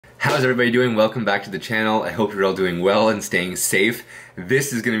How's everybody doing? Welcome back to the channel. I hope you're all doing well and staying safe.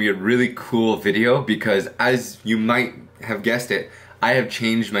 This is going to be a really cool video because, as you might have guessed it, I have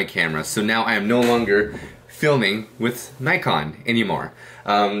changed my camera. So now I am no longer filming with Nikon anymore.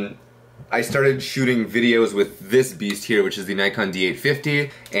 I started shooting videos with this beast here, which is the Nikon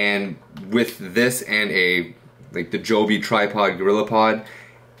D850, and with this and the Joby tripod GorillaPod.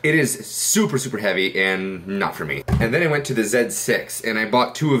 It is super heavy and not for me. And then I went to the Z6 and I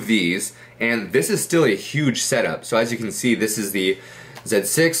bought two of these, and this is still a huge setup. So as you can see, this is the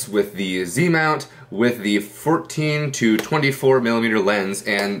Z6 with the Z mount with the 14 to 24 millimeter lens,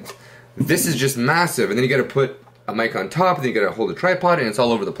 and this is just massive. And then you gotta put a mic on top, and then you gotta hold a tripod, and it's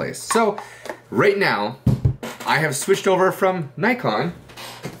all over the place. So right now, I have switched over from Nikon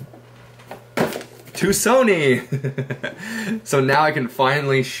to Sony. So now I can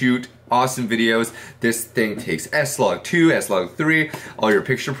finally shoot awesome videos. This thing takes S-Log2, S-Log3, all your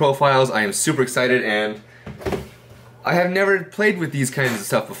picture profiles. I am super excited, and I have never played with these kinds of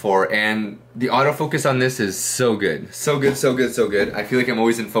stuff before, and the autofocus on this is so good. So good, so good, so good. I feel like I'm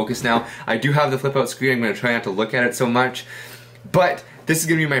always in focus now. I do have the flip out screen. I'm gonna try not to look at it so much, but this is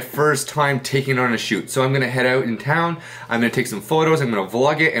gonna be my first time taking it on a shoot. So I'm gonna head out in town, I'm gonna take some photos, I'm gonna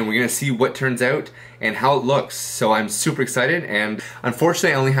vlog it, and we're gonna see what turns out and how it looks. So I'm super excited, and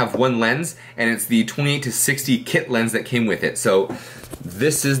unfortunately I only have one lens, and it's the 28 to 60 kit lens that came with it. So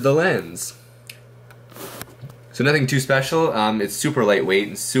this is the lens. So nothing too special, it's super lightweight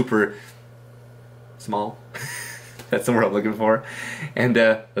and super small. That's the word I'm looking for. And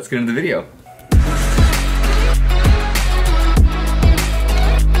let's get into the video.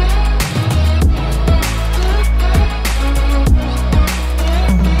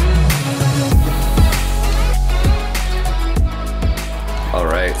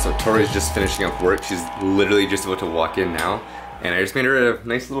 Alright, so Tori's just finishing up work. She's literally just about to walk in now. And I just made her a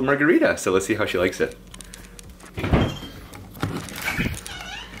nice little margarita, so let's see how she likes it.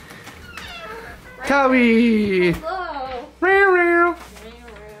 Cowie! Hello! Meow, meow.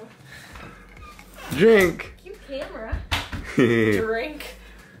 Drink! Cute camera. Drink.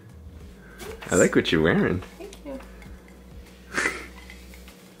 I like what you're wearing. Thank you.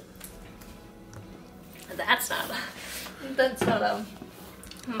 That's not a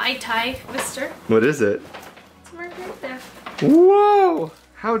Mai Tai, mister. What is it? It's a margarita. Whoa!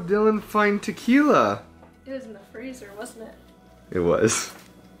 How Dylan find tequila? It was in the freezer, wasn't it? It was.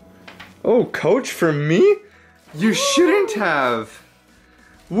 Oh, Coach, for me? You shouldn't have.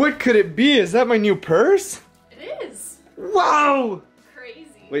 What could it be? Is that my new purse? It is. Wow! Crazy.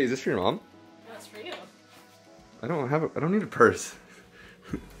 Wait, is this for your mom? No, it's for you. I don't need a purse.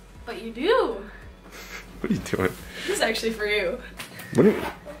 But you do. What are you doing? This is actually for you. What are you...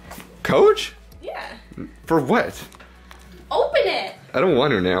 Coach? Yeah. For what? Open it! I don't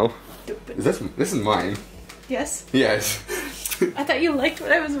want to now. Stupid. This is mine. Yes. Yes. I thought you liked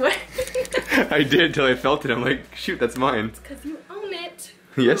what I was wearing. I did till I felt it. I'm like, shoot, that's mine. It's because you own it.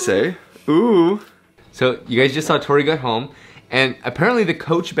 Yes, eh? Ooh. So you guys just saw Tori got home, and apparently the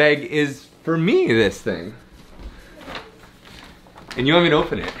Coach bag is for me, this thing. And you want me to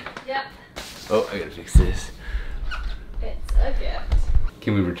open it? Yep. Oh, I gotta fix this. It's a gift.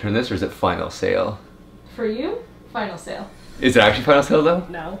 Can we return this, or is it final sale? For you, final sale. Is it actually final sale though?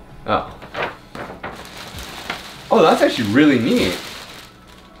 No. Oh. Oh, that's actually really neat.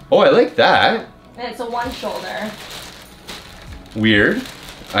 Oh, I like that. And it's a one shoulder. Weird.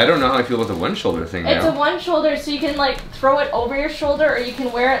 I don't know how I feel about the one shoulder thing now. It's a one shoulder, so you can like throw it over your shoulder, or you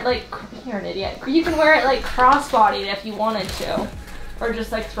can wear it like, you're an idiot. You can wear it like cross-bodied if you wanted to. Or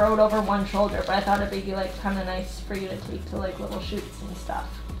just like throw it over one shoulder, but I thought it'd be like kind of nice for you to take to like little shoots and stuff.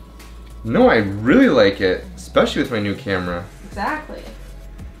 No, I really like it, especially with my new camera. Exactly.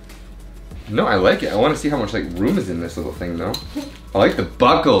 No, I like it. I want to see how much like room is in this little thing though. I like the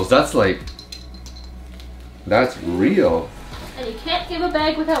buckles. That's real. And you can't give a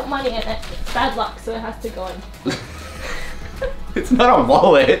bag without money in it. It's bad luck, so it has to go in. It's not a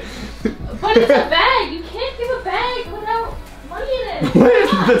wallet. But it's a bag. You can't give a bag without money in it.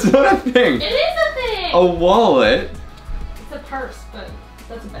 What? That's not a thing. It is a thing. A wallet? It's a purse, but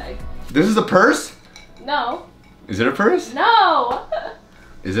that's a bag. This is a purse? No. Is it a purse? No.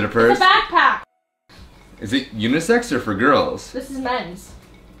 Is it a purse? It's a backpack. Is it unisex or for girls? This is men's.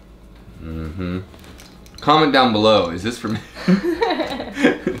 Mm-hmm. Comment down below. Is this for me?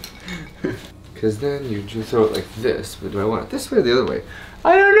 Because then you just throw it like this. But do I want it this way or the other way?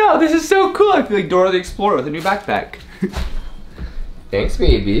 I don't know. This is so cool. I feel like Dora the Explorer with a new backpack. Thanks,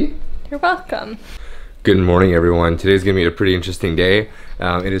 baby. You're welcome. Good morning, everyone. Today's gonna be a pretty interesting day.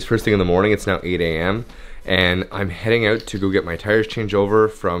 It is first thing in the morning. It's now 8 a.m. and I'm heading out to go get my tires changed over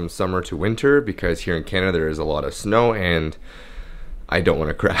from summer to winter because here in Canada there is a lot of snow and I don't want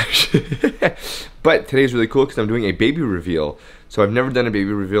to crash. But today's really cool because I'm doing a baby reveal. So I've never done a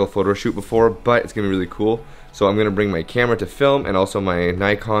baby reveal photo shoot before, but it's gonna be really cool. So I'm gonna bring my camera to film and also my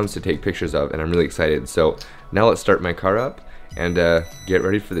Nikons to take pictures of, and I'm really excited. So now let's start my car up and get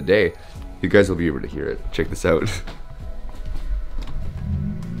ready for the day. You guys will be able to hear it. Check this out.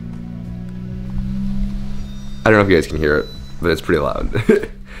 I don't know if you guys can hear it, but it's pretty loud.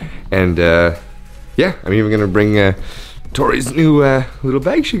 And yeah, I'm even gonna bring Tori's new little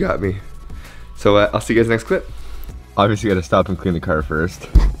bag she got me. So I'll see you guys next clip. Obviously gotta stop and clean the car first.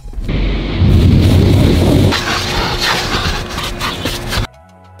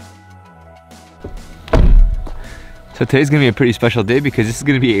 So today's gonna be a pretty special day because this is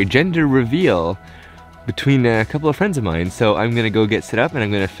gonna be a gender reveal between a couple of friends of mine. So I'm gonna go get set up and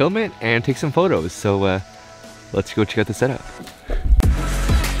I'm gonna film it and take some photos. So let's go check out the setup.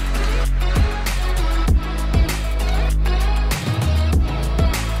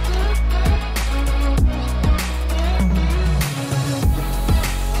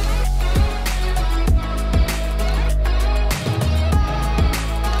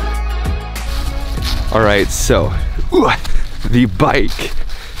 Alright, so the bike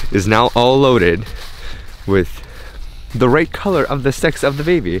is now all loaded with the right color of the sex of the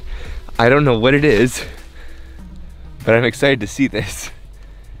baby. I don't know what it is, but I'm excited to see this.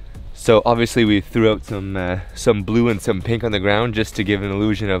 So obviously we threw out some blue and some pink on the ground just to give an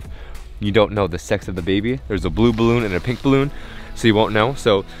illusion of you don't know the sex of the baby. There's a blue balloon and a pink balloon, so you won't know.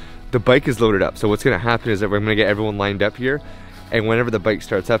 So the bike is loaded up. So what's gonna happen is that we're gonna get everyone lined up here, and whenever the bike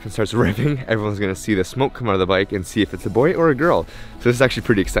starts up and starts revving, everyone's gonna see the smoke come out of the bike and see if it's a boy or a girl. So this is actually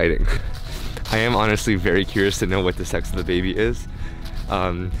pretty exciting. I am honestly very curious to know what the sex of the baby is.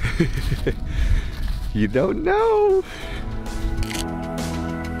 You don't know.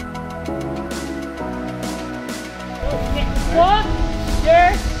 Walk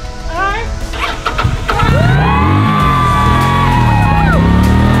your arm.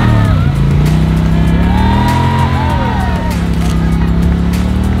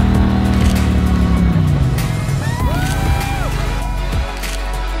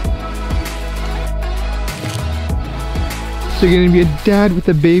 So you're gonna be a dad with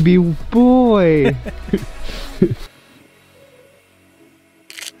a baby boy.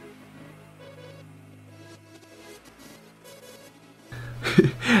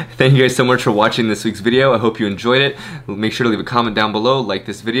 Thank you guys so much for watching this week's video. I hope you enjoyed it. Make sure to leave a comment down below, like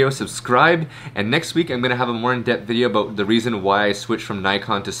this video, subscribe, and next week I'm gonna have a more in-depth video about the reason why I switched from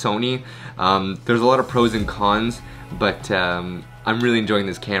Nikon to Sony. There's a lot of pros and cons, but I'm really enjoying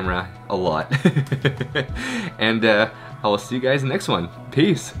this camera a lot. And I will see you guys in the next one.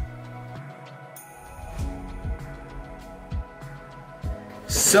 Peace.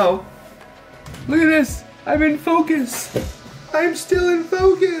 So, look at this. I'm in focus. I'm still in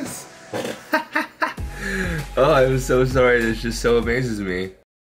focus. Oh, I'm so sorry. This just so amazes me.